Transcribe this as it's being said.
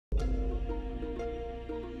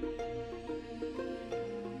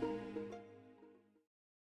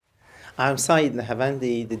I'm Saeid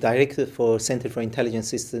Nahavandi, the Director for Center for Intelligent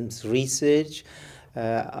Systems Research.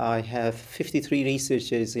 I have 53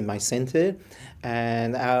 researchers in my center,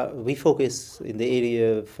 and we focus in the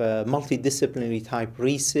area of multidisciplinary type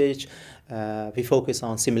research. We focus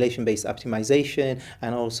on simulation-based optimization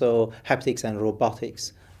and also haptics and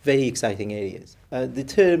robotics. Very exciting areas. The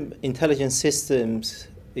term intelligent systems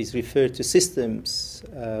is referred to systems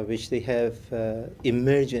which they have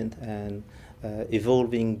emergent and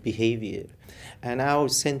evolving behavior. And our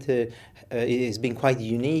center has been quite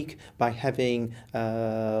unique by having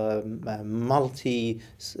a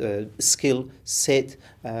multi-skill set,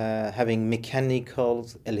 having mechanical,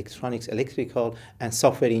 electronics, electrical, and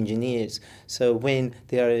software engineers. So when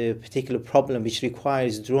there are a particular problem which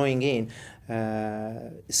requires drawing in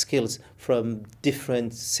skills from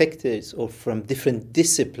different sectors or from different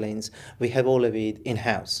disciplines, we have all of it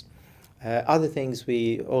in-house. Other things,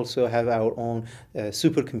 we also have our own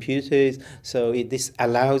supercomputers, so this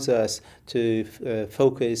allows us to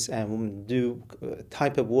focus and do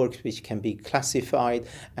type of work which can be classified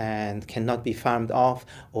and cannot be farmed off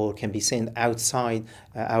or can be sent outside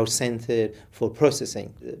our center for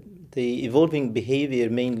processing. The evolving behavior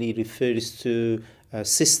mainly refers to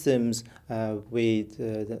systems with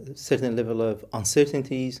a certain level of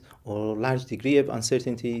uncertainties or large degree of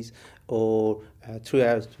uncertainties, or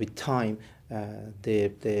throughout with time their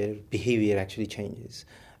behavior actually changes.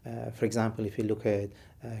 For example, if you look at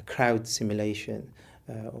crowd simulation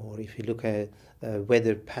or if you look at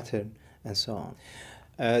weather pattern and so on.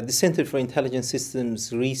 The Center for Intelligent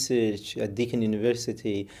Systems Research at Deakin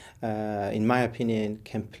University, in my opinion,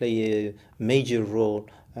 can play a major role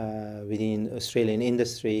within Australian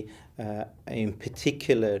industry. In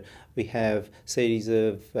particular, we have series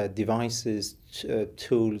of devices,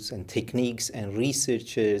 tools and techniques and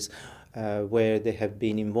researchers where they have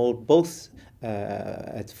been involved both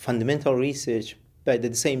at fundamental research, but at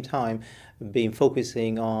the same time been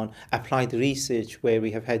focusing on applied research, where we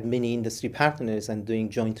have had many industry partners and doing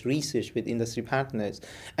joint research with industry partners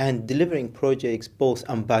and delivering projects both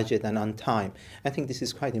on budget and on time. I think this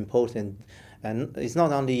is quite important. And it's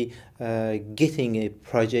not only getting a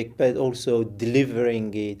project, but also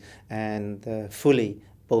delivering it and fully,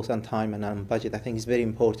 both on time and on budget. I think it's very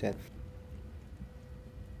important.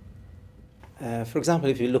 For example,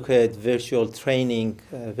 if you look at virtual training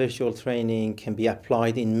can be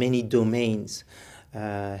applied in many domains.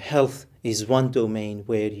 Health is one domain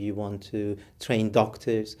where you want to train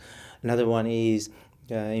doctors. Another one is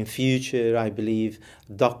in future, I believe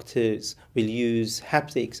doctors will use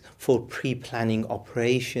haptics for pre-planning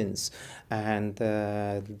operations, and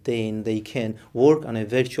then they can work on a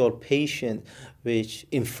virtual patient, which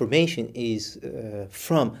information is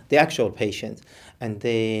from the actual patient. And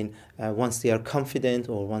then once they are confident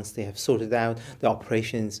or once they have sorted out the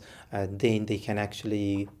operations, then they can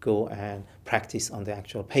actually go and practice on the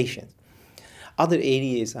actual patient. Other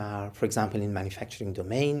areas are, for example, in manufacturing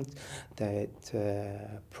domain, that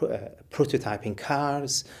prototyping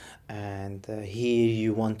cars, and here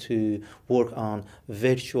you want to work on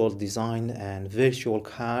virtual design and virtual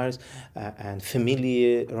cars and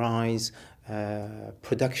familiarize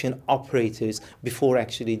production operators before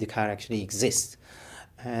actually the car actually exists.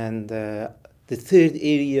 And the third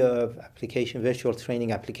area of application, virtual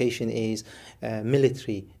training application, is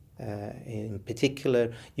military. In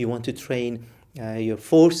particular, you want to train your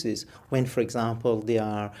forces when, for example, they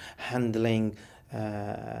are handling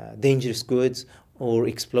dangerous goods or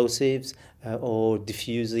explosives or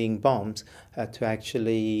diffusing bombs, to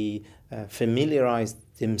actually familiarize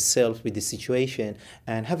themselves with the situation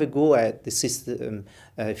and have a go at the system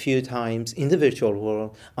a few times in the virtual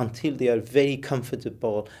world until they are very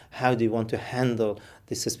comfortable how they want to handle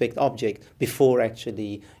the suspect object before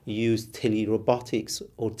actually use tele-robotics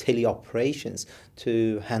or tele-operations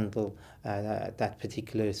to handle that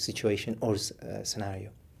particular situation or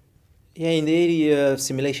scenario. Yeah, in the area of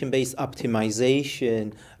simulation-based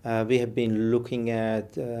optimization, we have been looking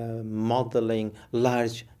at modeling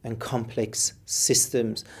large and complex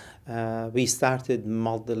systems. We started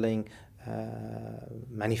modeling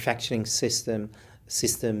manufacturing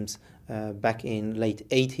systems back in late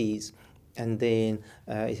 80s, and then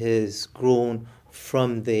it has grown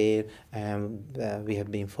from there, and we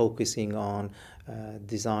have been focusing on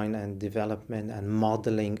design and development and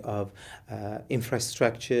modeling of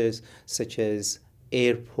infrastructures such as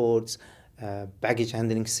airports, baggage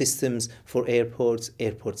handling systems for airports,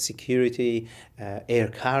 airport security, air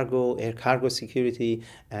cargo security,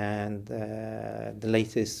 and the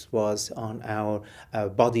latest was on our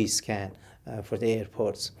body scan for the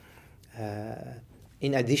airports.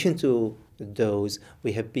 In addition to those,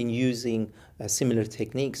 we have been using similar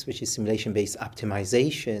techniques, which is simulation-based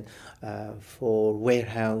optimization for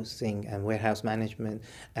warehousing and warehouse management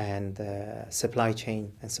and supply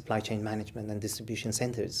chain management and distribution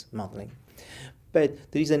centers modeling.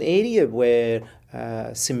 But there is an area where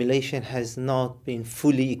simulation has not been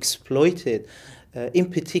fully exploited. In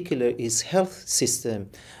particular, is health system.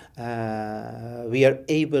 We are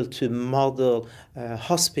able to model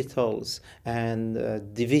hospitals and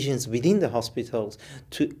divisions within the hospitals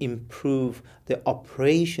to improve the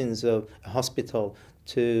operations of a hospital,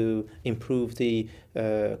 to improve the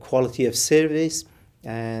quality of service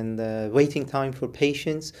and waiting time for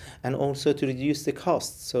patients, and also to reduce the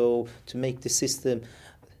cost, so to make the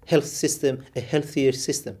health system a healthier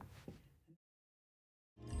system.